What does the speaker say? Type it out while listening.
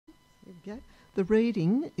Okay. The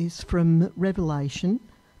reading is from Revelation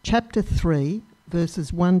chapter 3,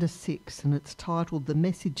 verses 1 to 6, and it's titled The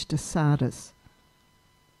Message to Sardis.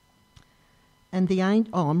 And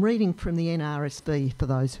I'm reading from the NRSV for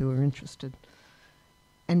those who are interested.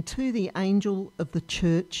 And to the angel of the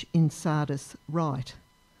church in Sardis write,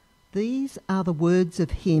 these are the words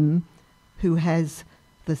of him who has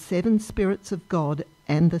the 7 spirits of God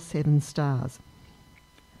and the 7 stars.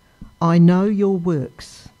 I know your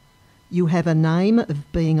works. You have a name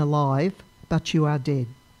of being alive, but you are dead.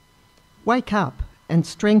 Wake up and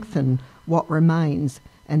strengthen what remains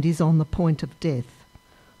and is on the point of death,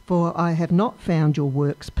 for I have not found your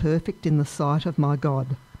works perfect in the sight of my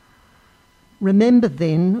God. Remember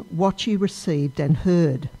then what you received and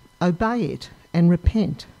heard, obey it and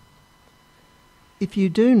repent. If you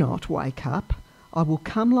do not wake up, I will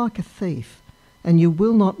come like a thief, and you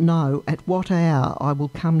will not know at what hour I will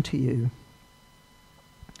come to you.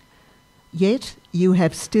 Yet you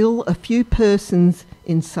have still a few persons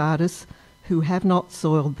in Sardis who have not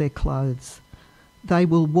soiled their clothes. They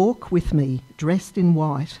will walk with me dressed in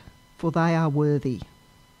white, for they are worthy.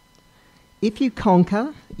 If you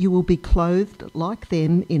conquer, you will be clothed like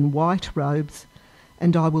them in white robes,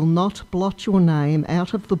 and I will not blot your name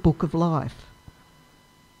out of the book of life.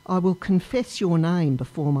 I will confess your name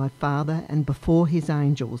before my Father and before his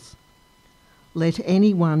angels. Let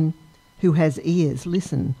anyone who has ears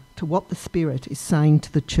listen to what the Spirit is saying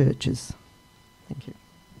to the churches. Thank you.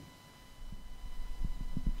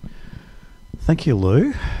 Thank you,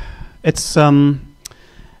 Lou. It's another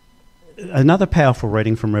powerful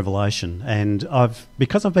reading from Revelation, and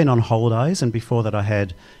because I've been on holidays, and before that I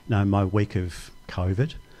had my week of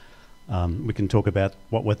COVID. We can talk about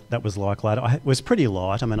what that was like later. It was pretty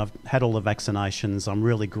light. I mean, I've had all the vaccinations. I'm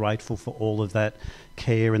really grateful for all of that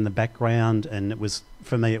care in the background, and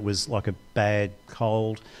for me it was like a bad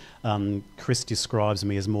cold. Chris describes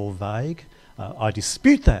me as more vague. I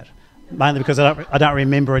dispute that, mainly because I don't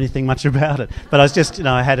remember anything much about it. But I was just,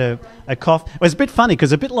 I had a cough. It was a bit funny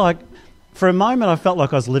because a bit like, for a moment I felt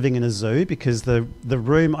like I was living in a zoo, because the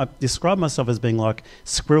room, I described myself as being like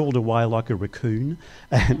squirreled away like a raccoon,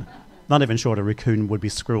 and not even sure what a raccoon would be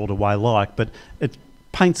squirreled away like, but it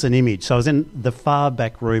paints an image. So I was in the far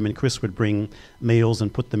back room, and Chris would bring meals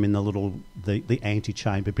and put them in the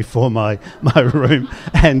antechamber before my room,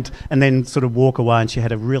 and then sort of walk away. And she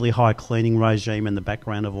had a really high cleaning regime in the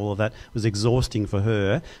background of all of that. It was exhausting for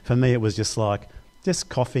her. For me, it was just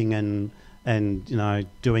coughing and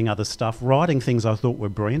doing other stuff, writing things I thought were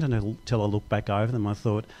brilliant, and until I looked back over them, I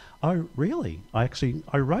thought, oh, really? I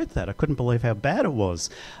wrote that. I couldn't believe how bad it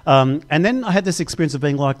was. And then I had this experience of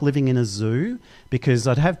being like living in a zoo, because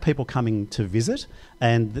I'd have people coming to visit,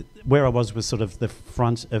 and where I was sort of the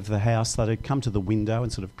front of the house. They'd come to the window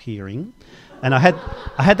and sort of peering. And I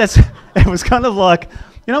had that, it was kind of like,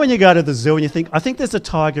 when you go to the zoo and you think, I think there's a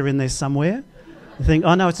tiger in there somewhere. You think,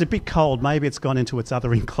 oh no, it's a bit cold, maybe it's gone into its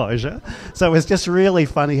other enclosure. So it was just really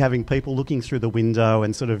funny having people looking through the window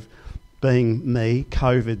and sort of being me,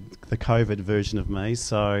 the COVID version of me.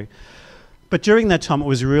 So, but during that time, it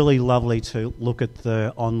was really lovely to look at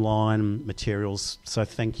the online materials. So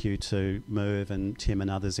thank you to Merv and Tim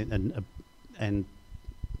and others, and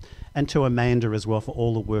to Amanda as well for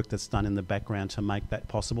all the work that's done in the background to make that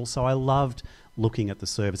possible. So I loved looking at the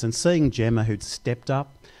service and seeing Gemma, who'd stepped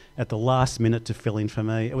up at the last minute to fill in for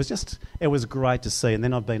me. It was great to see. And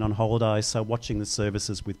then I've been on holiday, so watching the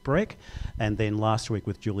services with Breck, and then last week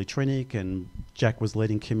with Julie Trinick, and Jack was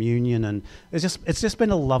leading communion, and it's just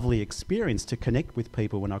been a lovely experience to connect with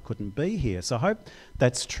people when I couldn't be here. So I hope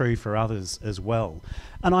that's true for others as well.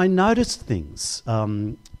 And I noticed things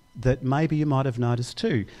that maybe you might have noticed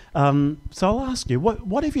too. So I'll ask you,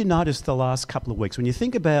 what have you noticed the last couple of weeks? When you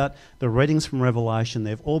think about the readings from Revelation,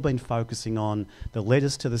 they've all been focusing on the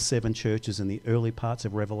letters to the 7 churches in the early parts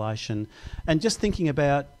of Revelation, and just thinking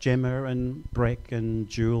about Gemma and Breck and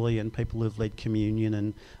Julie and people who've led communion,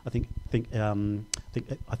 and I think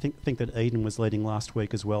that Eden was leading last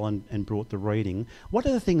week as well, and brought the reading. What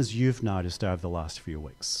are the things you've noticed over the last few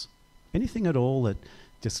weeks? Anything at all that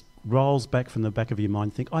just rolls back from the back of your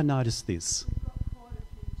mind, think, I noticed this?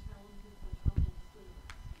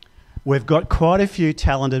 We've got quite a few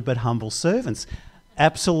talented but humble servants.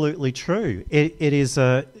 Absolutely true. It is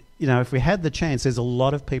if we had the chance, there's a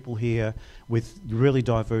lot of people here with really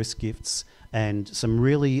diverse gifts and some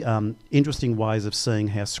really interesting ways of seeing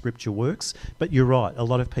how Scripture works. But you're right, a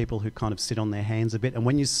lot of people who kind of sit on their hands a bit, and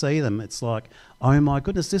when you see them, it's like, oh my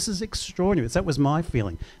goodness, this is extraordinary. That was my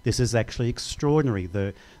feeling. This is actually extraordinary.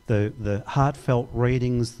 The heartfelt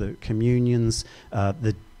readings, the communions,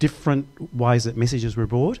 the different ways that messages were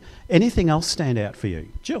brought. Anything else stand out for you?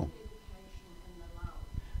 Jill?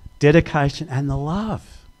 dedication and the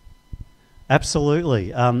love.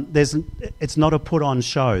 Absolutely. It's not a put-on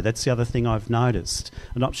show. That's the other thing I've noticed.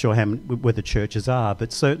 I'm not sure where the churches are,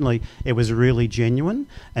 but certainly it was really genuine,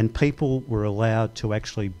 and people were allowed to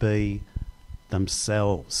actually be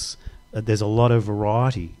themselves. There's a lot of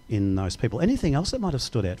variety in those people. Anything else that might have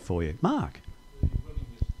stood out for you? Mark?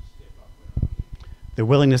 The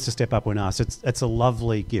willingness to step up when asked. It's a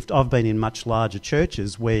lovely gift. I've been in much larger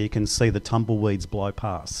churches where you can see the tumbleweeds blow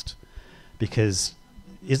past, because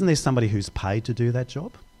isn't there somebody who's paid to do that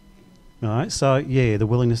job? All right, so yeah, the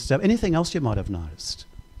willingness to step. Anything else you might have noticed?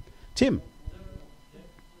 Tim?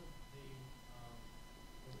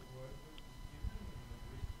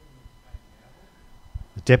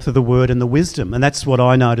 The depth of the word and the wisdom, and that's what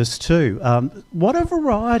I noticed too. What a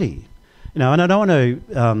variety. And I don't want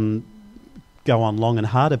to go on long and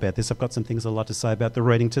hard about this. I've got some things I'd like to say about the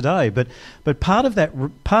reading today, but part of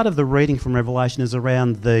the reading from Revelation is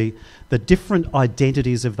around the different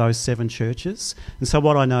identities of those 7 churches. And so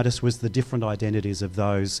what I noticed was the different identities of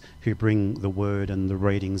those who bring the word and the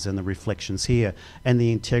readings and the reflections here, and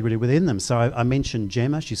the integrity within them. So I mentioned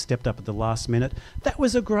Gemma. She stepped up at the last minute. That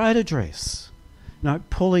was a great address.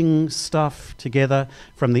 Pulling stuff together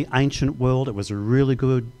from the ancient world. It was a really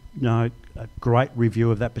good, a great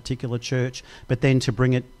review of that particular church, but then to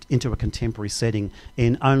bring it into a contemporary setting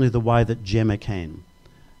in only the way that Gemma can.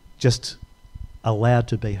 Just allowed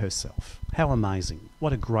to be herself. How amazing.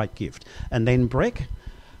 What a great gift. And then Breck,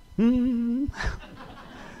 he's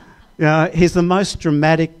the most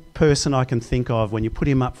dramatic person I can think of. When you put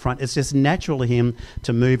him up front, it's just natural to him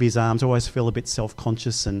to move his arms. I always feel a bit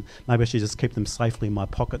self-conscious, and maybe I should just keep them safely in my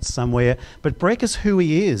pockets somewhere. But Breck is who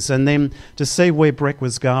he is, and then to see where Breck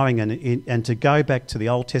was going, and to go back to the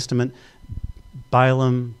Old Testament,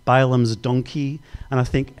 Balaam's donkey, and I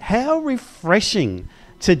think how refreshing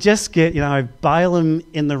to just get Balaam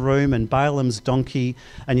in the room and Balaam's donkey,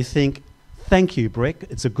 and you think, thank you, Breck.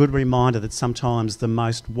 It's a good reminder that sometimes the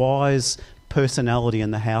most wise personality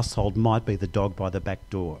in the household might be the dog by the back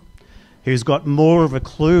door, who's got more of a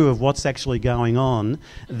clue of what's actually going on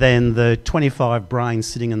than the 25 brains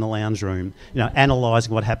sitting in the lounge room,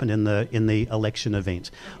 analysing what happened in the election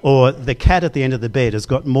event. Or the cat at the end of the bed has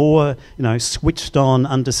got more, switched on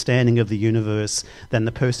understanding of the universe than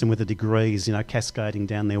the person with the degrees, cascading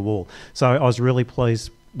down their wall. So I was really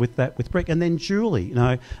pleased with that with Breck. And then Julie,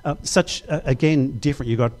 again, different.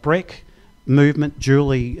 You've got Breck, movement,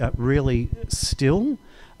 Julie really still,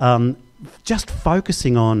 just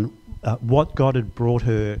focusing on what God had brought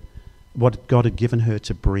her, what God had given her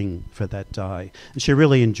to bring for that day. And she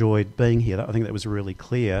really enjoyed being here. I think that was really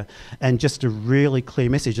clear, and just a really clear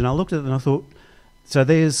message. And I looked at it and I thought, so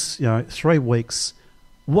there's 3 weeks,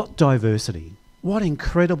 what diversity, what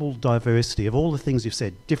incredible diversity of all the things you've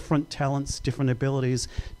said, different talents, different abilities,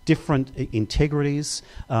 different integrities,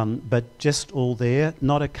 but just all there,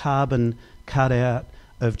 not a carbon cut out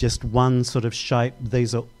of just one sort of shape.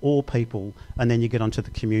 These are all people, and then you get onto the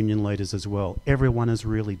communion leaders as well. Everyone is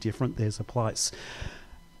really different. There's a place.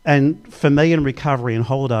 And for me in recovery and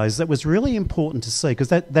holidays, that was really important to see, because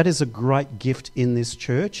that is a great gift in this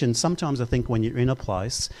church. And sometimes I think when you're in a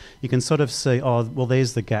place, you can sort of see, oh, well,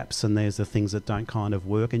 there's the gaps and there's the things that don't kind of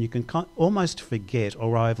work, and you can almost forget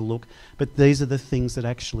or overlook, but these are the things that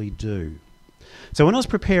actually do. So when I was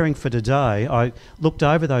preparing for today, I looked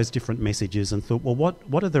over those different messages and thought, well,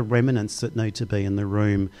 what are the remnants that need to be in the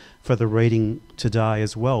room for the reading today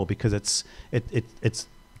as well? Because it's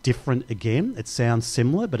different again. It sounds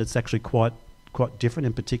similar, but it's actually quite different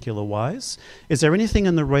in particular ways. Is there anything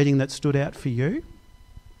in the reading that stood out for you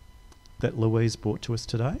that Louise brought to us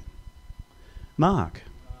today? Mark?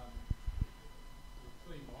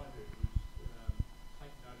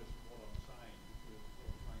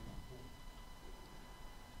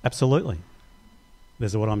 Absolutely.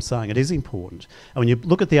 That's what I'm saying. It is important. And when you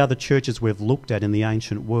look at the other churches we've looked at in the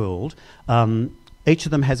ancient world, each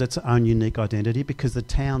of them has its own unique identity, because the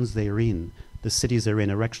towns they're in, the cities they're in,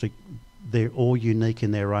 they're all unique in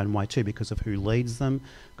their own way too, because of who leads them,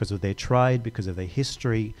 because of their trade, because of their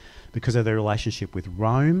history, because of their relationship with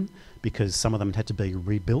Rome, because some of them had to be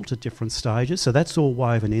rebuilt at different stages. So that's all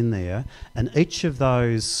woven in there. And each of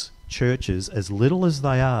those churches, as little as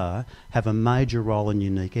they are, have a major role in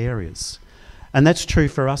unique areas. And that's true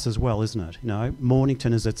for us as well, isn't it?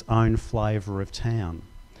 Mornington is its own flavour of town.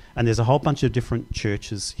 And there's a whole bunch of different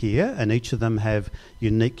churches here, and each of them have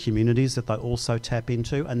unique communities that they also tap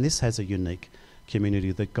into, and this has a unique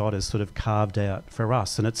community that God has sort of carved out for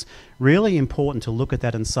us. And it's really important to look at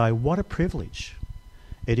that and say, what a privilege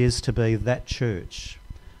it is to be that church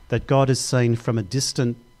that God has seen from a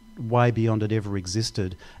distant way beyond it ever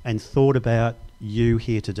existed, and thought about you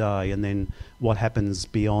here today, and then what happens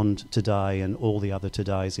beyond today and all the other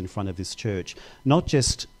todays in front of this church. Not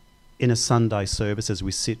just in a Sunday service as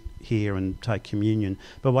we sit here and take communion,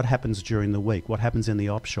 but what happens during the week, what happens in the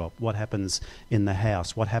op shop, what happens in the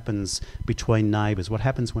house, what happens between neighbours, what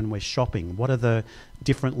happens when we're shopping, what are the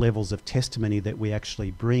different levels of testimony that we actually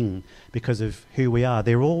bring because of who we are.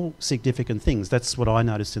 They're all significant things. That's what I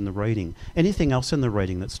noticed in the reading. Anything else in the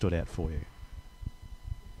reading that stood out for you?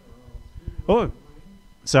 Oh,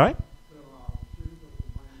 sorry?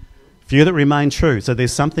 Few that remain true. So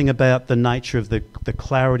there's something about the nature of the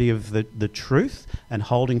clarity of the truth and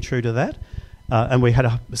holding true to that. And we had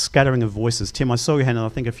a scattering of voices. Tim, I saw your hand, and I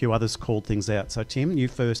think a few others called things out. So Tim, you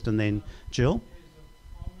first, and then Jill.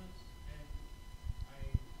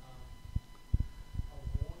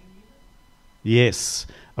 Yes,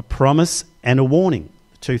 a promise and a warning.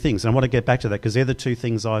 Two things. And I want to get back to that because they're the two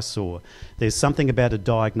things I saw. There's something about a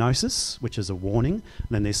diagnosis, which is a warning, and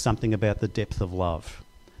then there's something about the depth of love.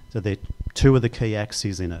 So they're two of the key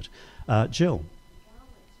axes in it. Jill?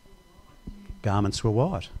 Garments were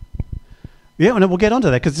white. Yeah, and we'll get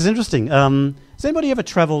onto that because it's interesting. Has anybody ever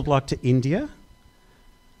travelled like to India?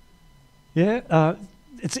 Yeah?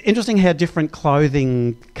 It's interesting how different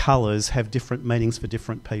clothing colours have different meanings for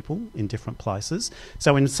different people in different places.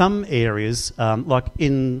 So in some areas, like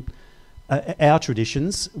in our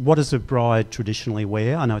traditions, what does a bride traditionally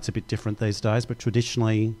wear? I know it's a bit different these days, but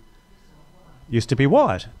traditionally used to be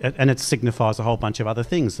white, and it signifies a whole bunch of other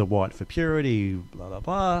things, the white for purity, blah, blah,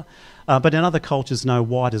 blah. But in other cultures, no,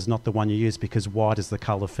 white is not the one you use because white is the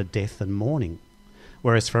colour for death and mourning.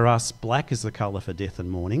 Whereas for us, black is the colour for death and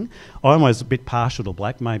mourning. I'm always a bit partial to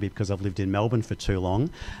black, maybe because I've lived in Melbourne for too long.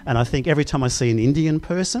 And I think every time I see an Indian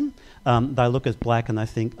person, they look at black and they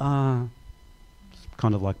think, it's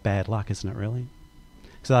kind of like bad luck, isn't it, really?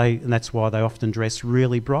 And that's why they often dress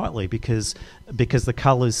really brightly because the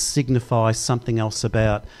colours signify something else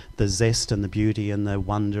about the zest and the beauty and the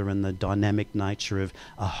wonder and the dynamic nature of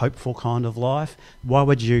a hopeful kind of life. Why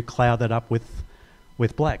would you cloud that up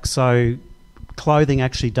with black? So clothing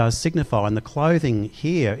actually does signify, and the clothing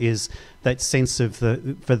here is that sense of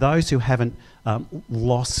for those who haven't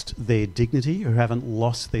lost their dignity, who haven't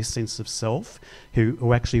lost their sense of self, who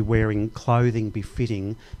are actually wearing clothing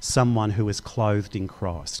befitting someone who is clothed in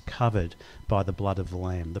Christ, covered by the blood of the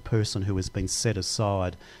Lamb, the person who has been set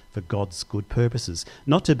aside for God's good purposes.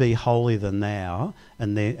 Not to be holier than thou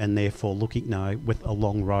and therefore looking, with a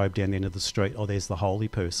long robe down the end of the street, there's the holy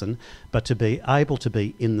person, but to be able to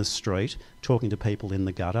be in the street, talking to people in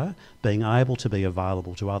the gutter, being able to be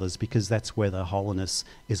available to others, because that's where the holiness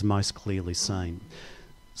is most clearly seen.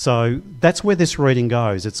 So that's where this reading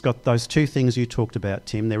goes. It's got those two things you talked about,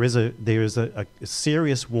 Tim. There is a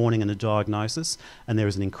serious warning and a diagnosis, and there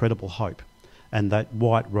is an incredible hope. And that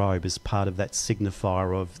white robe is part of that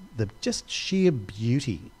signifier of the just sheer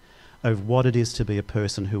beauty of what it is to be a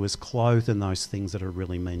person who is clothed in those things that are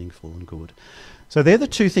really meaningful and good. So they're the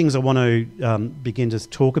two things I want to begin to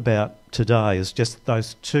talk about today, is just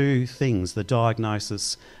those two things, the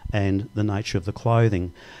diagnosis and the nature of the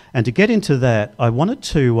clothing. And to get into that, I wanted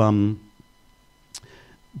to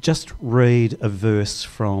just read a verse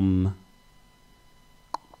from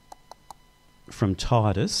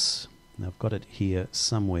Titus. And I've got it here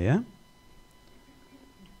somewhere.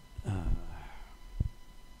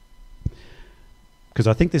 Because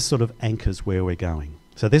I think this sort of anchors where we're going.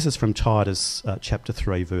 So this is from Titus chapter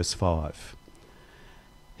 3, verse 5.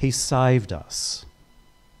 He saved us,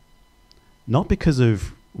 not because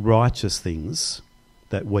of righteous things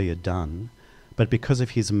that we had done, but because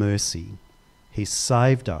of his mercy. He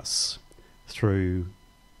saved us through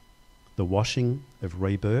the washing of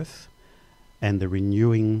rebirth and the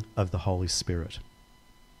renewing of the Holy Spirit.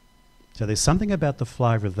 So there's something about the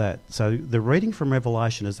flavour of that. So the reading from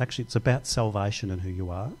Revelation is actually, it's about salvation and who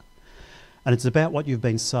you are. And it's about what you've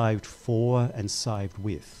been saved for and saved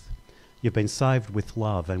with. You've been saved with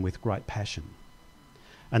love and with great passion.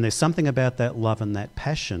 And there's something about that love and that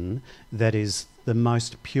passion that is the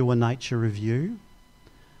most pure nature of you.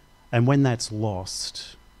 And when that's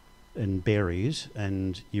lost and buried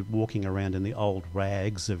and you're walking around in the old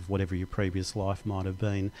rags of whatever your previous life might have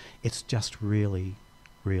been, it's just really,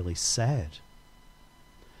 really sad.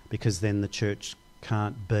 Because then the church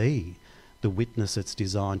can't be the witness it's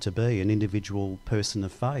designed to be. An individual person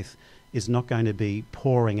of faith is not going to be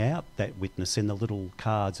pouring out that witness in the little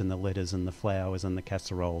cards and the letters and the flowers and the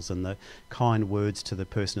casseroles and the kind words to the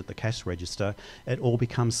person at the cash register. It all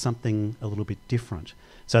becomes something a little bit different.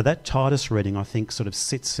 So that Titus reading, I think, sort of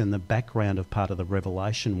sits in the background of part of the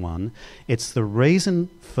Revelation one. It's the reason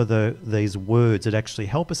for these words that actually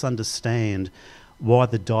help us understand why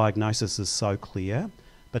the diagnosis is so clear,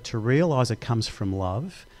 but to realise it comes from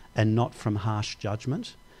love and not from harsh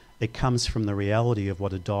judgment. It comes from the reality of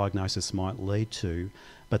what a diagnosis might lead to,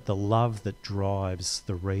 but the love that drives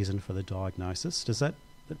the reason for the diagnosis.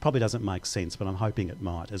 It probably doesn't make sense, but I'm hoping it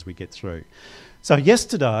might as we get through. So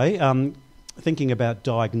yesterday, thinking about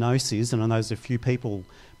diagnoses, and I know there's a few people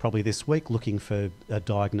probably this week looking for a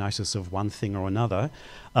diagnosis of one thing or another.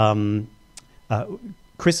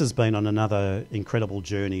 Chris has been on another incredible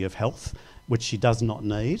journey of health, which she does not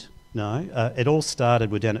need. No, it all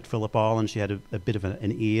started, we're down at Phillip Island. She had a bit of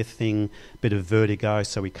an ear thing, a bit of vertigo,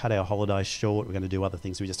 so we cut our holiday short. We're going to do other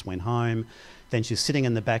things. We just went home. Then she's sitting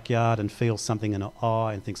in the backyard and feels something in her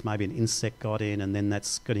eye and thinks maybe an insect got in, and then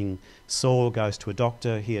that's getting sore, goes to a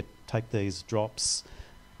doctor. Here, take these drops,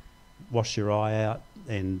 wash your eye out,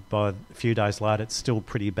 and by a few days later it's still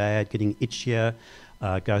pretty bad, getting itchier.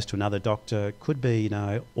 Goes to another doctor. Could be,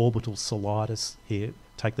 orbital cellulitis. Here,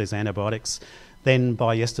 take these antibiotics. Then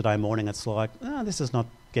by yesterday morning, it's like, this is not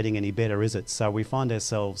getting any better, is it? So we find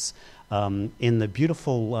ourselves in the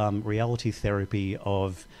beautiful reality therapy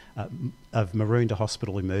of Maroondah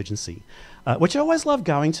Hospital Emergency, which I always love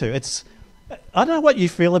going to. I don't know what you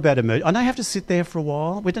feel about emergency. I know you have to sit there for a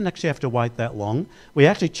while. We didn't actually have to wait that long. We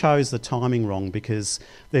actually chose the timing wrong because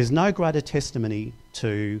there's no greater testimony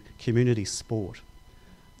to community sport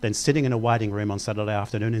than sitting in a waiting room on Saturday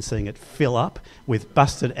afternoon and seeing it fill up with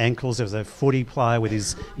busted ankles. There was a footy player with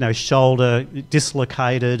his shoulder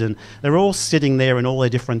dislocated, and they're all sitting there in all their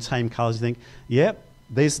different team colours. You think, yep,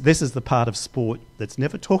 this is the part of sport that's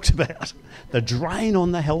never talked about, the drain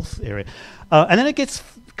on the health area. And then it gets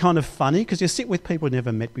kind of funny because you sit with people you've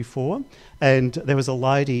never met before, and there was a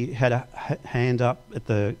lady had a hand up at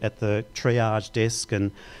the triage desk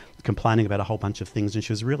and complaining about a whole bunch of things, and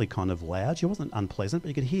she was really kind of loud. She wasn't unpleasant, but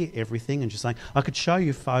you could hear everything, and she's saying, I could show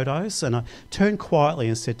you photos. And I turned quietly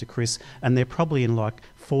and said to Chris, and they're probably in like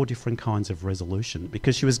 4 different kinds of resolution,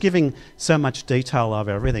 because she was giving so much detail of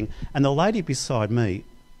everything. And the lady beside me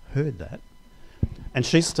heard that, and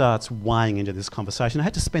she starts weighing into this conversation. I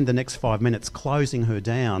had to spend the next 5 minutes closing her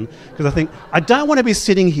down, because I think, I don't want to be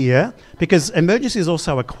sitting here, because emergency is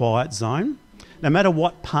also a quiet zone. No matter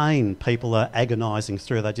what pain people are agonising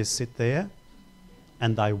through, they just sit there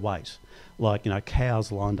and they wait, like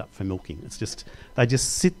cows lined up for milking. They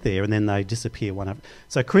just sit there and then they disappear one after.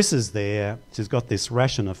 So Chris is there. She's got this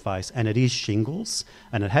rash on her face, and it is shingles,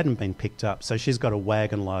 and it hadn't been picked up. So she's got a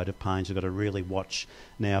wagon load of pain. She's got to really watch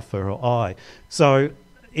now for her eye. So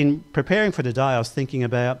in preparing for today, I was thinking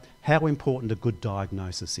about how important a good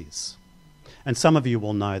diagnosis is, and some of you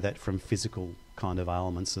will know that from physical kind of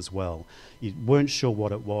ailments as well. You weren't sure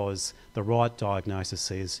what it was. The right diagnosis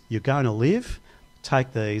says, you're going to live,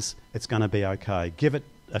 take these, it's going to be okay. Give it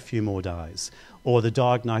a few more days. Or the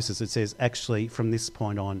diagnosis that says, actually, from this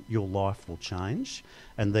point on, your life will change,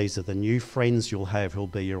 and these are the new friends you'll have who'll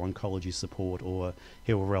be your oncology support or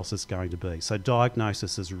whoever else it's going to be. So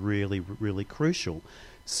diagnosis is really, really crucial.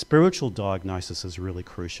 Spiritual diagnosis is really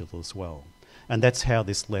crucial as well. And that's how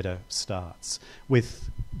this letter starts, with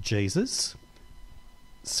Jesus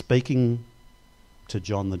speaking to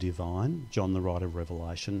John the Divine, John the writer of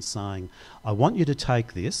Revelation, saying, I want you to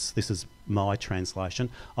take this is my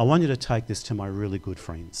translation, I want you to take this to my really good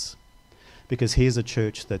friends, because here's a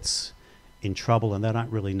church that's in trouble and they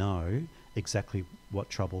don't really know exactly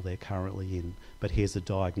what trouble they're currently in, but here's a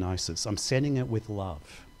diagnosis. I'm sending it with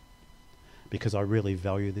love because I really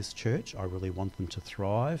value this church, I really want them to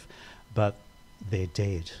thrive, but they're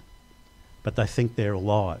dead, but they think they're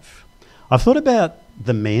alive. I've thought about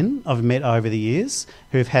the men I've met over the years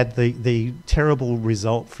who've had the terrible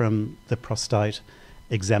result from the prostate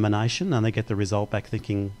examination, and they get the result back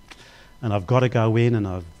thinking, and I've got to go in and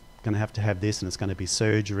I'm going to have this, and it's going to be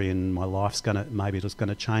surgery, and my life's maybe it's going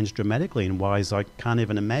to change dramatically in ways I can't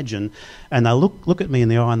even imagine. And they look at me in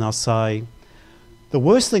the eye and they'll say, the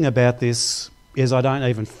worst thing about this is I don't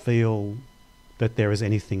even feel that there is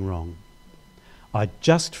anything wrong. I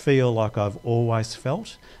just feel like I've always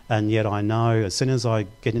felt, and yet I know as soon as I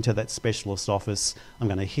get into that specialist office, I'm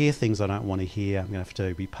going to hear things I don't want to hear. I'm going to have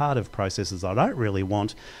to be part of processes I don't really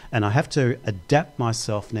want, and I have to adapt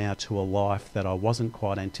myself now to a life that I wasn't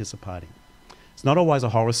quite anticipating. It's not always a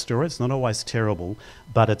horror story, it's not always terrible,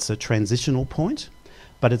 but it's a transitional point,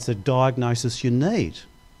 but it's a diagnosis you need,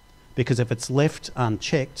 because if it's left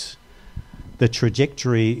unchecked, the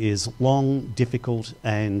trajectory is long, difficult,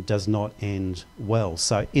 and does not end well.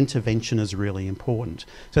 So intervention is really important.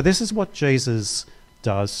 So this is what Jesus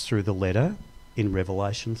does through the letter in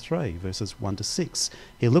Revelation 3, verses 1 to 6.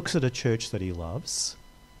 He looks at a church that he loves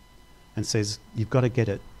and says, you've got to get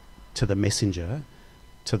it to the messenger,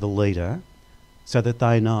 to the leader, so that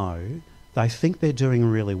they know they think they're doing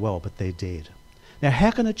really well, but they're dead. Now,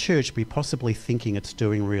 how can a church be possibly thinking it's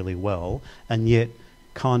doing really well and yet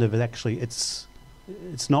kind of actually it's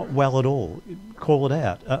not well at all? Call it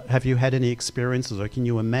out. Have you had any experiences, or can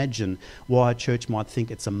you imagine why a church might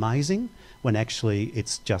think it's amazing when actually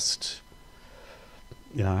it's just,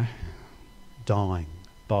 dying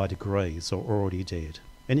by degrees or already dead?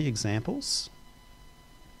 Any examples?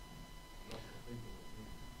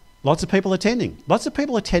 Lots of people attending. Lots of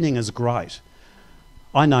people attending is great.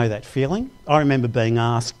 I know that feeling. I remember being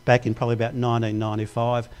asked back in probably about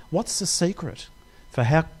 1995, what's the secret for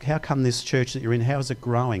how come this church that you're in, how is it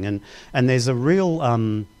growing? And there's a real,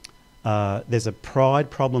 there's a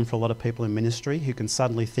pride problem for a lot of people in ministry who can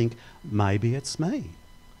suddenly think, maybe it's me.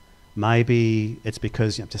 Maybe it's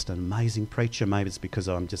because I'm just an amazing preacher. Maybe it's because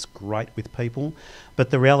I'm just great with people.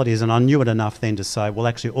 But the reality is, and I knew it enough then to say, well,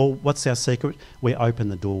 actually, what's our secret? We open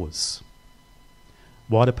the doors.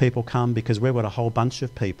 Why do people come? Because we've got a whole bunch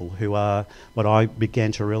of people who are, what I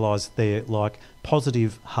began to realise, they're like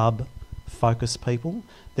positive hub focus people.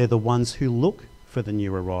 They're the ones who look for the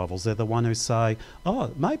new arrivals. They're the one who say,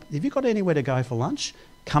 oh, mate, have you got anywhere to go for lunch?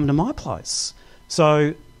 Come to my place.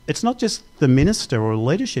 So it's not just the minister or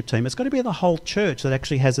leadership team, it's got to be the whole church that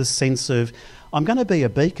actually has a sense of, I'm going to be a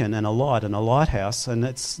beacon and a light and a lighthouse, and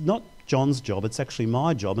it's not John's job, it's actually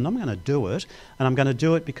my job, and I'm going to do it, and I'm going to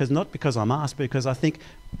do it not because I'm asked, but because I think,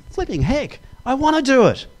 flipping heck, I want to do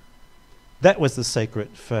it. That was the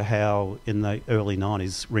secret for how in the early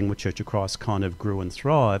 90s Ringwood Church of Christ kind of grew and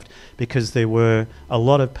thrived, because there were a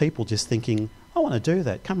lot of people just thinking, I want to do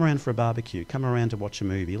that. Come around for a barbecue, come around to watch a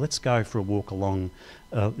movie, let's go for a walk along,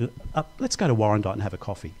 let's go to Warrandyte and have a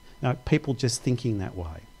coffee. People just thinking that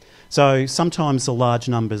way. So sometimes the large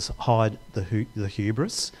numbers hide the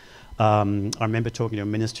hubris. I remember talking to a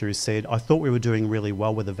minister who said, I thought we were doing really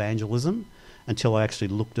well with evangelism until I actually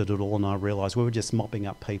looked at it all and I realised we were just mopping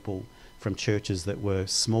up people from churches that were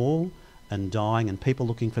small and dying and people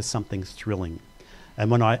looking for something thrilling. And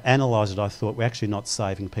when I analysed it, I thought we're actually not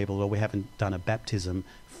saving people, or we haven't done a baptism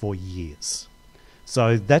for years.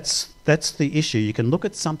 So that's the issue. You can look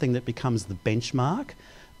at something that becomes the benchmark,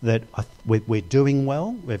 that we're doing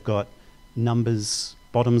well, we've got numbers,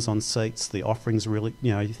 bottoms on seats, the offerings really,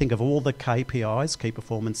 you think of all the KPIs, key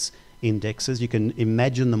performance indexes, you can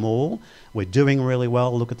imagine them all. We're doing really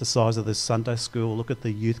well. Look at the size of the Sunday school, look at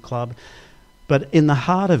the youth club. But in the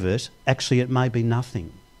heart of it, actually it may be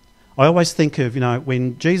nothing. I always think of,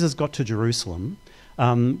 when Jesus got to Jerusalem,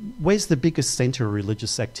 where's the biggest centre of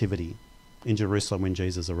religious activity in Jerusalem when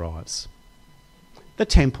Jesus arrives? The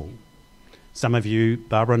temple. Some of you,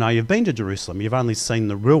 Barbara, know you've been to Jerusalem. You've only seen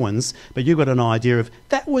the ruins, but you've got an idea of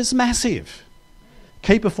that was massive.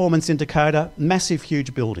 Key performance indicator, massive,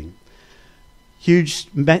 huge building. Huge,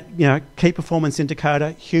 key performance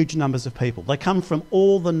indicator, huge numbers of people. They come from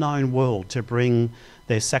all the known world to bring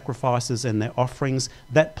their sacrifices and their offerings.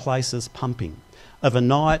 That place is pumping. Of a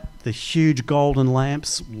night, the huge golden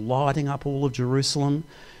lamps lighting up all of Jerusalem.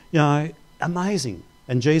 Amazing.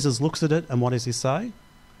 And Jesus looks at it, and what does he say?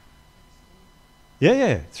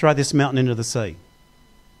 Yeah, throw this mountain into the sea.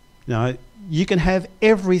 You can have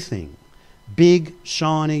everything. Big,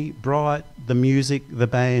 shiny, bright, the music, the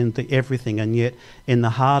band, the everything, and yet in the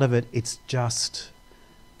heart of it, it's just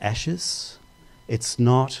ashes. It's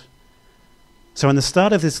not. So in the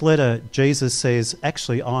start of this letter, Jesus says,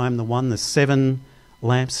 actually, I am the one, the 7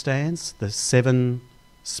 lampstands, the 7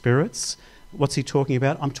 spirits. What's he talking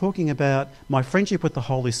about? I'm talking about my friendship with the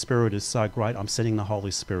Holy Spirit is so great, I'm sending the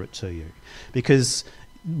Holy Spirit to you. Because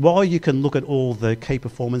while you can look at all the key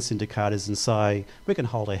performance indicators and say, we can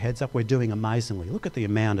hold our heads up, we're doing amazingly. Look at the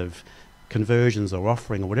amount of conversions or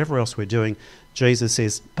offering or whatever else we're doing. Jesus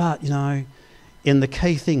says, but, in the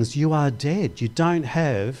key things, you are dead. You don't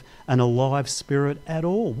have an alive spirit at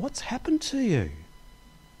all. What's happened to you?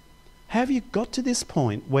 Have you got to this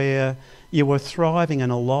point where you were thriving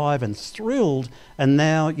and alive and thrilled, and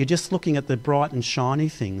now you're just looking at the bright and shiny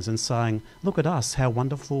things and saying, look at us, how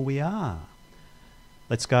wonderful we are.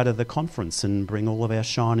 Let's go to the conference and bring all of our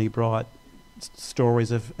shiny, bright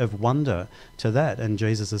stories of wonder to that. And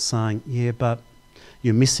Jesus is saying, yeah, but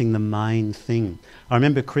you're missing the main thing. I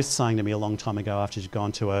remember Chris saying to me a long time ago after she'd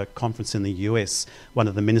gone to a conference in the US, one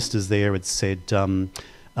of the ministers there had said, you've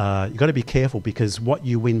got to be careful because what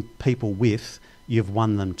you win people with, you've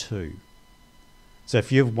won them to. So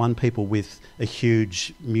if you've won people with a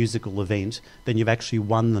huge musical event, then you've actually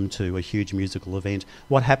won them to a huge musical event.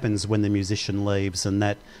 What happens when the musician leaves and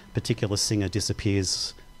that particular singer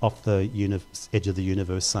disappears off the edge of the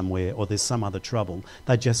universe somewhere, or there's some other trouble?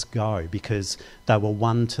 They just go because they were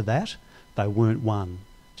won to that. They weren't won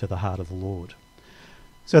to the heart of the Lord.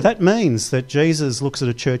 So that means that Jesus looks at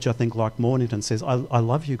a church, I think, like Mornington and says, I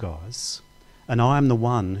love you guys, and I am the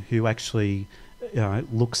one who actually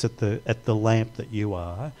looks at the lamp that you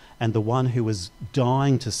are, and the one who is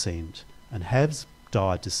dying to send and has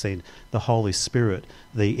died to send the Holy Spirit,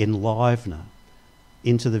 the enlivener,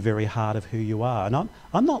 into the very heart of who you are. And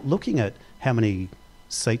I'm not looking at how many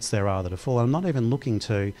seats there are that are full. I'm not even looking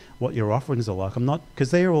to what your offerings are like. I'm not,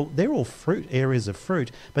 because they're all fruit, areas of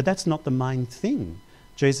fruit, but that's not the main thing.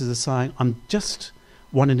 Jesus is saying, I'm just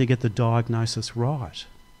wanting to get the diagnosis right.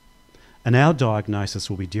 And our diagnosis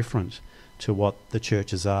will be different to what the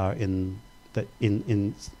churches are in the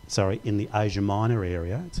Asia Minor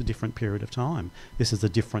area. It's a different period of time. This is a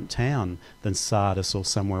different town than Sardis or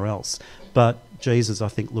somewhere else. But Jesus, I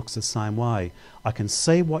think, looks the same way. I can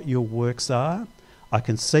see what your works are. I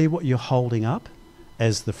can see what you're holding up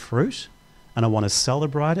as the fruit, and I want to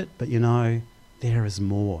celebrate it, but there is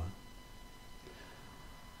more.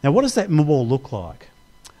 Now, what does that more look like?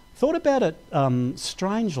 Thought about it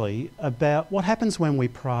strangely about what happens when we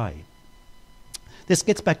pray. This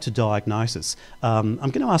gets back to diagnosis. I'm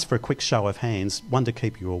going to ask for a quick show of hands, one to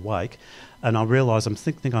keep you awake, and I realise I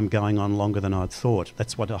think I'm going on longer than I'd thought.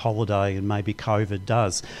 That's what a holiday and maybe COVID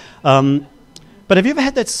does. But have you ever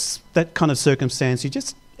had that kind of circumstance? You're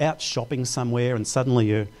just out shopping somewhere and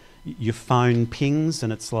suddenly your phone pings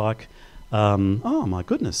and it's like, oh my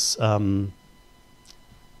goodness,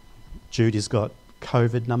 Judy's got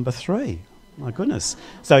COVID number 3. My goodness.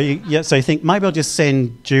 So you think, maybe I'll just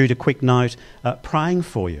send Jude a quick note praying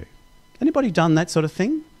for you. Anybody done that sort of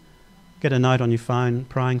thing? Get a note on your phone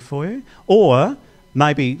praying for you? Or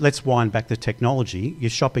maybe, let's wind back the technology. You're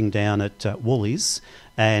shopping down at Woolies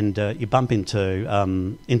and you bump into I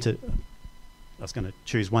was going to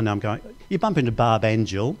choose one now. You bump into Barb and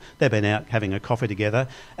Jill. They've been out having a coffee together,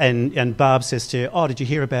 and Barb says to you, oh, did you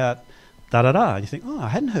hear about da-da-da? And you think, oh, I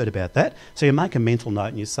hadn't heard about that. So you make a mental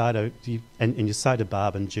note and you say to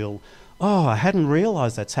Barb and Jill, oh, I hadn't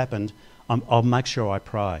realised that's happened. I'll make sure I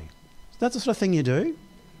pray. That's the sort of thing you do.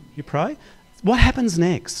 You pray. What happens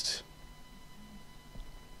next?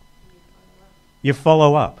 You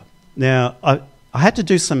follow up. Now, I had to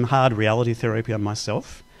do some hard reality therapy on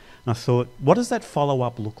myself, and I thought, what does that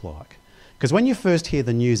follow-up look like? Because when you first hear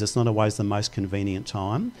the news, it's not always the most convenient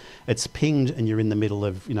time. It's pinged and you're in the middle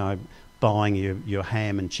of, buying your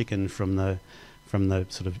ham and chicken from the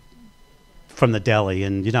deli,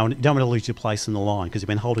 and you don't want to lose your place in the line because you've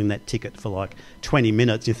been holding that ticket for like 20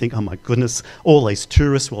 minutes. You think, oh my goodness, all these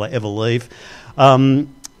tourists, will I ever leave?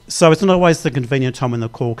 So it's not always the convenient time when the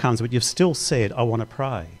call comes, but you've still said, I want to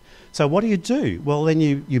pray. So what do? Well, then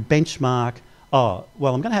you benchmark, oh,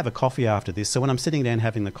 well, I'm going to have a coffee after this. So when I'm sitting down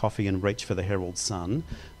having the coffee and reach for the Herald Sun,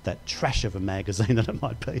 that trash of a magazine that it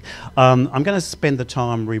might be, I'm going to spend the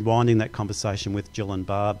time rewinding that conversation with Jill and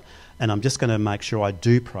Barb, and I'm just going to make sure I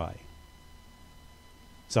do pray.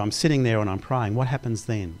 So I'm sitting there and I'm praying. What happens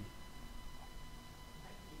then?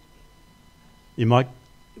 You might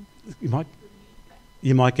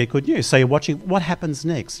get good news. So you're watching, what happens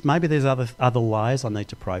next? Maybe there's other layers I need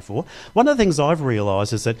to pray for. One of the things I've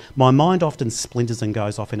realised is that my mind often splinters and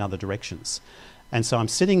goes off in other directions. And so I'm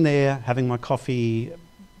sitting there having my coffee,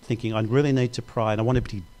 thinking I really need to pray and I want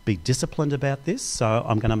to be disciplined about this, so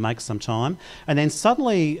I'm going to make some time. And then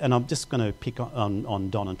suddenly, and I'm just going to pick on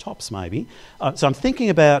Don and Tops maybe, so I'm thinking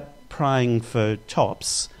about praying for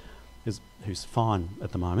Tops, who's fine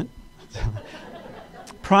at the moment.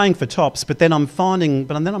 Praying for Tops, but then I'm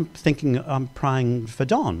thinking I'm praying for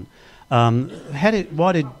Don. Who's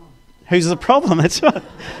the problem? That's right.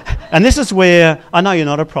 And this is where I know you're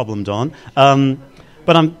not a problem, Don.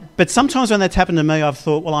 But sometimes when that's happened to me, I've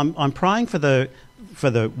thought, well, I'm praying for the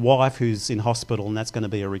wife who's in hospital, and that's going to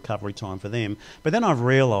be a recovery time for them. But then I've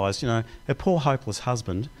realised, her poor hopeless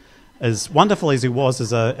husband, as wonderful as he was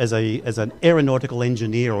as an aeronautical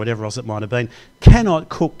engineer or whatever else it might have been, cannot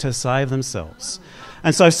cook to save themselves.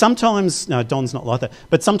 And so sometimes, no, Don's not like that,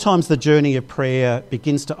 but sometimes the journey of prayer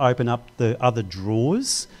begins to open up the other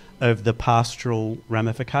drawers of the pastoral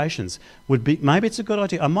ramifications. Maybe it's a good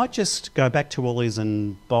idea. I might just go back to Woolies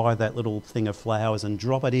and buy that little thing of flowers and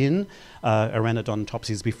drop it in around at Don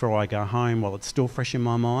Topsy's before I go home while it's still fresh in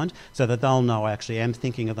my mind, so that they'll know I actually am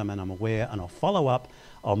thinking of them and I'm aware, and I'll follow up.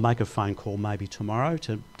 I'll make a phone call maybe tomorrow.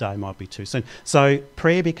 Today might be too soon. So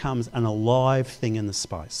prayer becomes an alive thing in the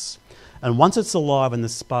space. And once it's alive in the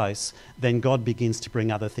space, then God begins to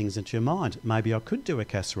bring other things into your mind. Maybe I could do a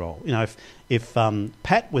casserole. If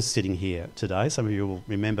Pat was sitting here today, some of you will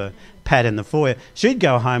remember Pat in the foyer, she'd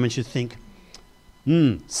go home and she'd think,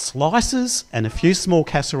 Slices and a few small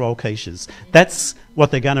casserole quiches. That's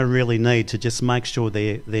what they're going to really need to just make sure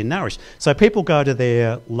they're nourished. So people go to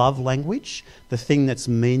their love language, the thing that's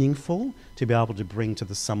meaningful, to be able to bring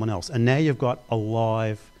to someone else. And now you've got a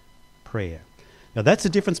live prayer. Now that's the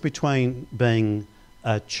difference between being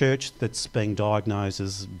a church that's being diagnosed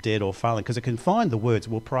as dead or failing, because it can find the words,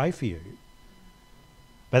 we'll pray for you.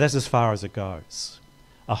 But that's as far as it goes.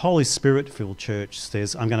 A Holy Spirit-filled church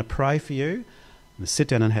says, I'm going to pray for you, and sit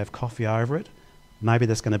down and have coffee over it. Maybe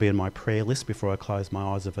that's going to be in my prayer list before I close my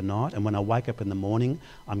eyes of a night. And when I wake up in the morning,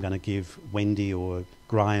 I'm going to give Wendy or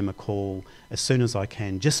Graham a call as soon as I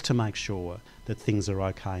can, just to make sure that things are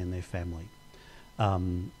okay in their family.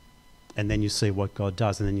 And then you see what God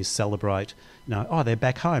does, and then you celebrate, oh, they're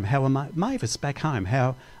back home. Mavis back home.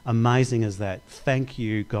 How amazing is that? Thank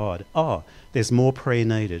you, God. Oh, there's more prayer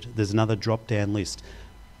needed. There's another drop-down list.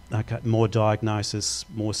 Okay, more diagnosis,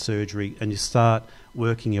 more surgery, and you start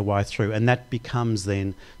working your way through, and that becomes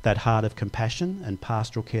then that heart of compassion and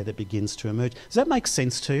pastoral care that begins to emerge. Does that make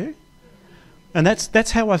sense to you? And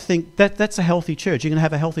that's how I think that's a healthy church. You can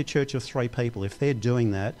have a healthy church of 3 people. If they're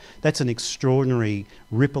doing that, that's an extraordinary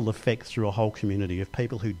ripple effect through a whole community of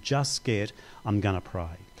people who just get, I'm going to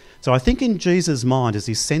pray. So I think in Jesus' mind, as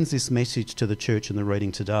he sends this message to the church in the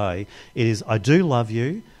reading today, it is, I do love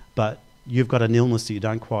you, but you've got an illness that you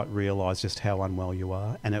don't quite realise just how unwell you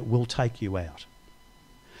are, and it will take you out.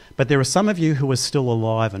 But there are some of you who are still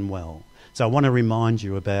alive and well. So I want to remind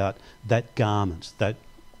you about that garment,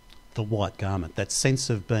 the white garment, that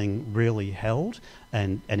sense of being really held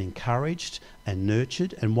and encouraged and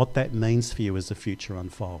nurtured, and what that means for you as the future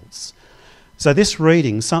unfolds. So this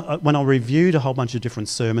reading, when I reviewed a whole bunch of different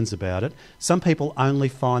sermons about it, some people only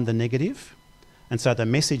find the negative. And so the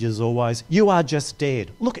message is always, you are just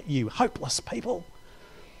dead. Look at you, hopeless people.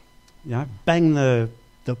 Bang the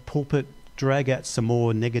pulpit, drag out some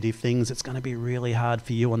more negative things. It's going to be really hard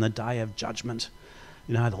for you on the day of judgment.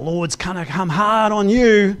 The Lord's going to come hard on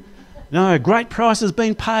you. Great price has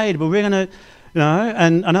been paid, but we're going to,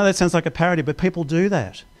 and I know that sounds like a parody, but people do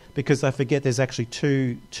that because they forget there's actually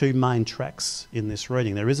two main tracks in this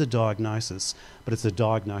reading. There is a diagnosis, but it's a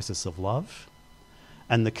diagnosis of love.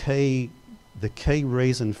 And the key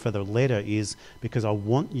reason for the letter is because I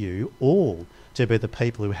want you all to be the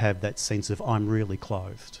people who have that sense of, I'm really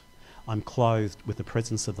clothed. I'm clothed with the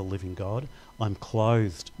presence of the living God. I'm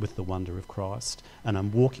clothed with the wonder of Christ. And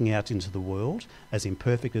I'm walking out into the world, as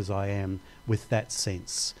imperfect as I am, with that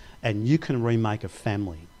sense. And you can remake a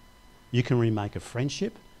family. You can remake a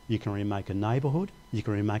friendship. You can remake a neighbourhood. You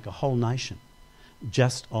can remake a whole nation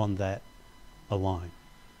just on that alone.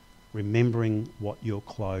 Remembering what you're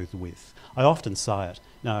clothed with. I often say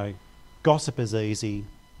it, gossip is easy,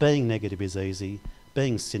 being negative is easy,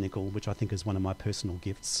 being cynical, which I think is one of my personal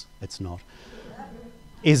gifts, it's not,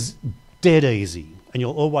 is dead easy. And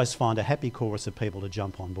you'll always find a happy chorus of people to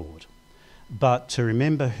jump on board. But to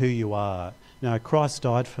remember who you are, Christ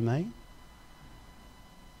died for me.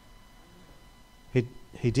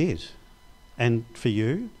 He did. And for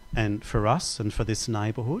you, and for us, and for this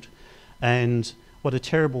neighbourhood. And what a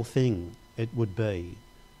terrible thing it would be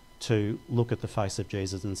to look at the face of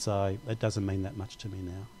Jesus and say, it doesn't mean that much to me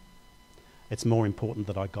now. It's more important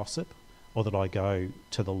that I gossip or that I go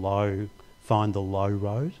to find the low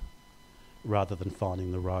road rather than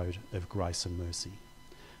finding the road of grace and mercy.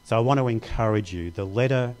 So I want to encourage you. The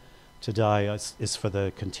letter today is for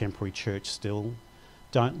the contemporary church still.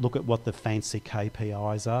 Don't look at what the fancy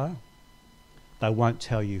KPIs are. They won't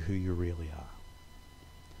tell you who you really are.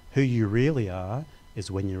 Who you really are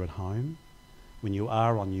is when you're at home, when you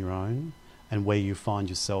are on your own, and where you find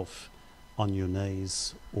yourself on your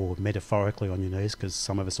knees, or metaphorically on your knees, because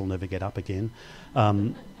some of us will never get up again,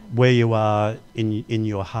 where you are in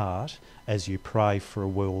your heart as you pray for a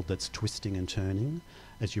world that's twisting and turning,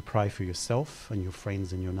 as you pray for yourself and your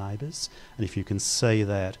friends and your neighbours. And if you can see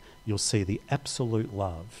that, you'll see the absolute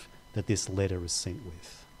love that this letter is sent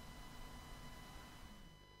with.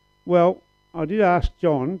 Well, I did ask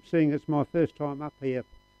John, seeing it's my first time up here,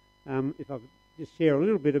 if I could just share a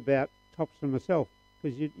little bit about Tops and myself,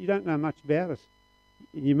 because you don't know much about us.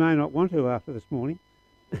 You may not want to after this morning.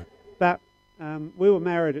 But we were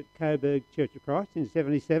married at Coburg Church of Christ in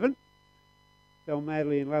 77, fell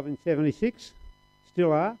madly in love in 76,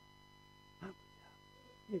 still are.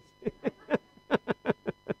 Yes.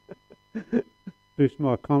 Boost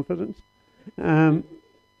my confidence.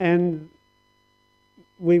 And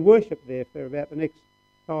we worshipped there for about the next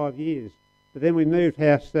 5 years. But then we moved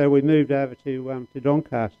house, so we moved over to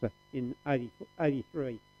Doncaster in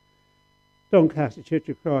 83. Doncaster Church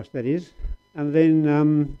of Christ, that is. And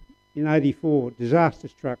then in 84, disaster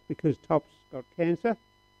struck because Tops got cancer,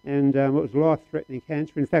 and it was life-threatening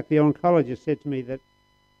cancer. In fact, the oncologist said to me that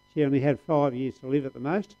she only had 5 years to live at the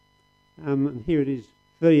most, and here it is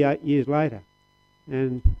 38 years later.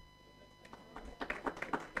 And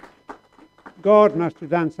God must have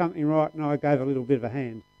done something right, and I gave a little bit of a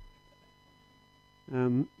hand.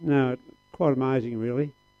 No, quite amazing,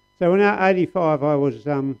 really. So when I was 85, I was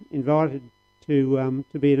invited to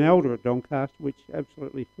be an elder at Doncaster, which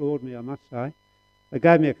absolutely floored me, I must say. They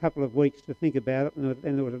gave me a couple of weeks to think about it, and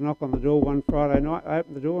then there was a knock on the door one Friday night. I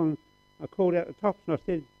opened the door and I called out the tops and I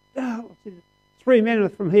said, "Oh," I said, "3 men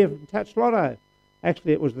from here from Touch Lotto."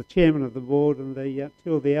 Actually, it was the chairman of the board and the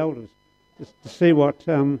 2 of the elders, just to see what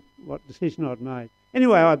decision I'd made.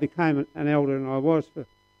 Anyway, I became an elder, and I was for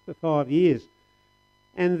 5 years.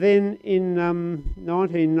 And then in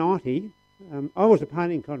 1990, I was a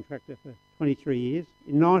painting contractor for 23 years.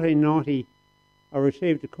 In 1990, I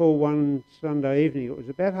received a call one Sunday evening. It was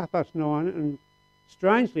about 9:30, and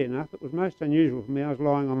strangely enough, it was most unusual for me. I was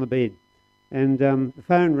lying on the bed, and the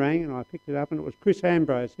phone rang, and I picked it up, and it was Chris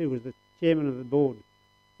Ambrose, who was the chairman of the board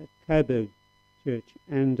at Coburg Church,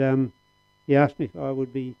 and he asked me if I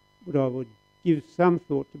would give some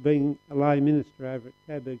thought to being a lay minister over at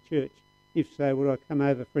Coburg Church. If so, would I come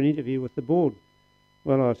over for an interview with the board?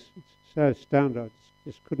 Well, I was so stunned, I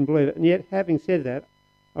just couldn't believe it. And yet, having said that,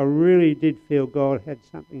 I really did feel God had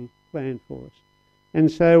something planned for us. And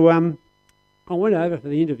so I went over for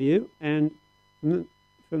the interview, and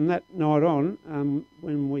from that night on,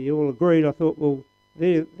 when we all agreed, I thought, well,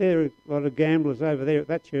 there are a lot of gamblers over there at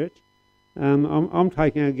that church. I'm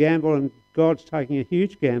taking a gamble, and God's taking a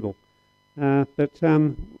huge gamble. But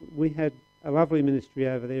we had a lovely ministry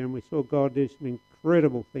over there, and we saw God do some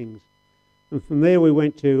incredible things. And from there we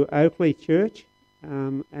went to Oakley Church,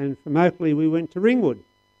 and from Oakley we went to Ringwood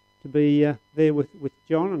to be there with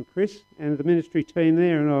John and Chris and the ministry team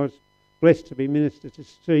there, and I was blessed to be minister to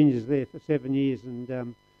seniors there for 7 years,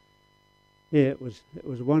 and it was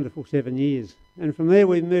a wonderful 7 years. And from there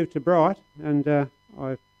we moved to Bright, and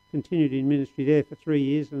I continued in ministry there for 3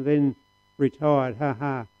 years and then retired.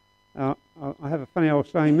 I have a funny old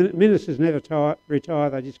saying, ministers never retire,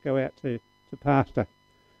 they just go out to pastor,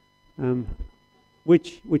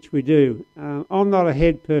 which we do. I'm not a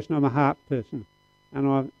head person, I'm a heart person, and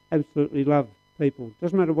I absolutely love people.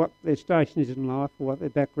 Doesn't matter what their station is in life or what their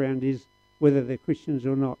background is, whether they're Christians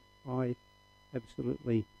or not, I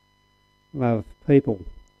absolutely love people.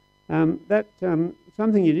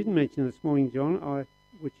 Something you didn't mention this morning, John,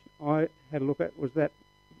 which I had a look at, was that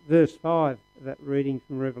verse 5, that reading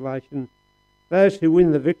from Revelation. Those who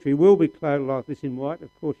win the victory will be clothed like this in white. Of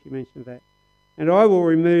course, you mentioned that. And I will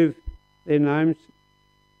remove their names.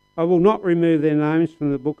 I will not remove their names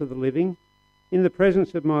from the book of the living. In the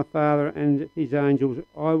presence of my Father and his angels,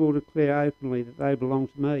 I will declare openly that they belong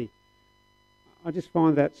to me. I just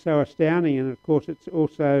find that so astounding. And of course, it's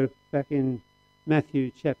also back in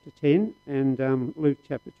Matthew chapter 10 and Luke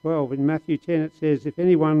chapter 12. In Matthew 10 it says, if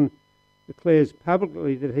anyone declares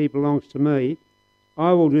publicly that he belongs to me,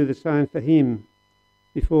 I will do the same for him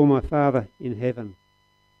before my Father in heaven.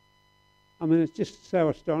 I mean, it's just so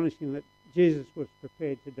astonishing that Jesus was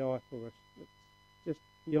prepared to die for us. It's just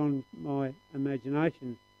beyond my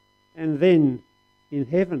imagination. And then in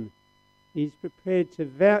heaven, he's prepared to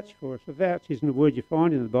vouch for us. A vouch isn't a word you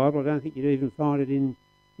find in the Bible. I don't think you'd even find it in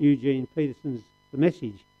Eugene Peterson's The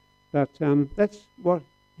Message. But that's what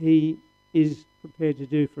he is prepared to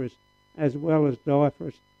do for us, as well as die for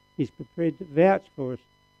us. He's prepared to vouch for us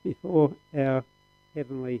before our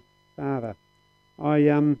Heavenly Father.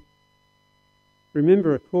 I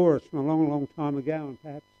remember a chorus from a long, long time ago, and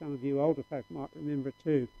perhaps some of you older folk might remember it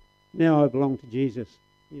too. Now I belong to Jesus.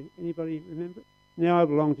 Anybody remember it? Now I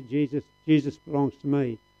belong to Jesus. Jesus belongs to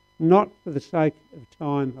me. Not for the sake of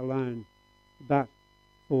time alone, but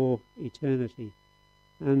for eternity.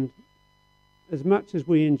 And as much as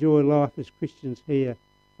we enjoy life as Christians here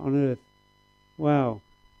on earth, wow,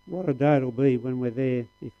 what a day it'll be when we're there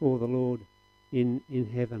before the Lord in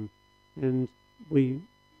heaven. And we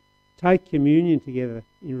take communion together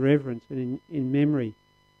in reverence and in memory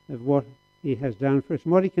of what he has done for us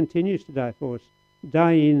and what he continues to do for us,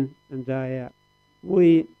 day in and day out.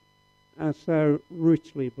 We are so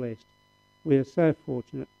richly blessed. We are so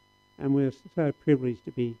fortunate, and we are so privileged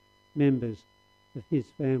to be members of his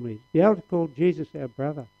family. To be able to call Jesus our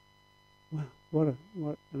brother. Wow, what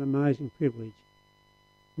an amazing privilege.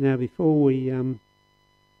 Now, before we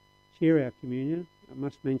share our communion, I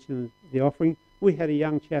must mention the offering. We had a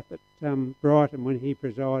young chap at Brighton when he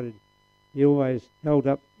presided. He always held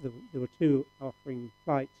up, there were 2 offering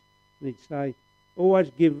plates, and he'd say, always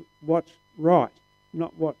give what's right,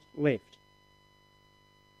 not what's left.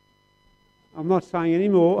 I'm not saying any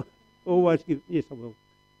more. Always give, yes I will,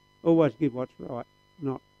 always give what's right,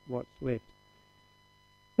 not what's left.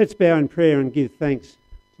 Let's bow in prayer and give thanks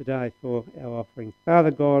today for our offering.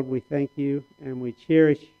 Father God, we thank you and we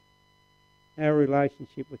cherish our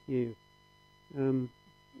relationship with you.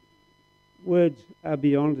 Words are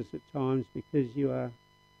beyond us at times because you are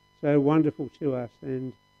so wonderful to us,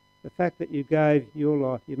 and the fact that you gave your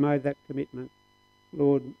life, you made that commitment,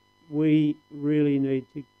 Lord, we really need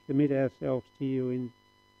to commit ourselves to you in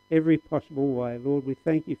every possible way. Lord, we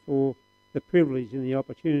thank you for the privilege and the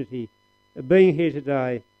opportunity of being here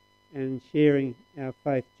today and sharing our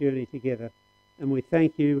faith journey together. And we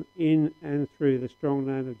thank you in and through the strong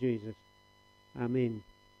name of Jesus. Amen.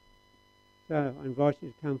 So I invite you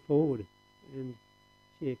to come forward and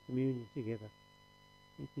share communion together.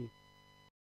 Thank you.